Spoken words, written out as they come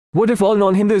What if all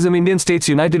non-Hinduism Indian states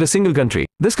united a single country?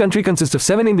 This country consists of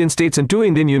 7 Indian states and 2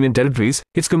 Indian Union territories.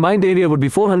 Its combined area would be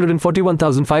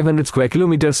 441,500 square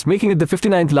kilometers, making it the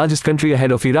 59th largest country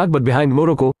ahead of Iraq but behind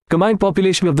Morocco. Combined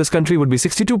population of this country would be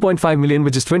 62.5 million,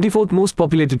 which is 24th most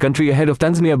populated country ahead of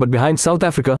Tanzania but behind South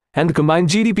Africa. And the combined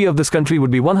GDP of this country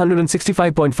would be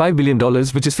 $165.5 billion,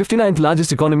 which is 59th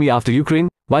largest economy after Ukraine.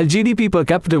 While GDP per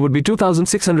capita would be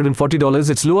 $2,640,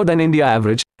 it's lower than India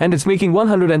average, and it's making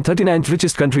 139th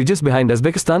richest country just behind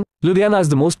Uzbekistan. Ludhiana is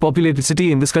the most populated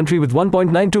city in this country with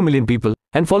 1.92 million people,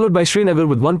 and followed by Srinagar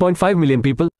with 1.5 million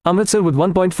people, Amritsar with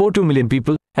 1.42 million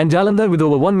people, and Jalandhar with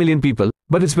over 1 million people.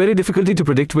 But it's very difficult to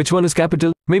predict which one is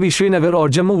capital. Maybe Srinagar or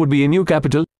Jammu would be a new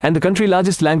capital, and the country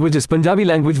largest language is Punjabi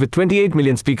language with 28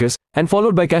 million speakers, and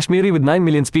followed by Kashmiri with 9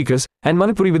 million speakers, and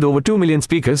Manipuri with over 2 million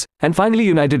speakers, and finally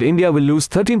United India will lose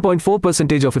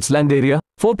 13.4% of its land area,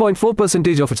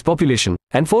 4.4% of its population,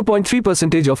 and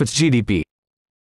 4.3% of its GDP.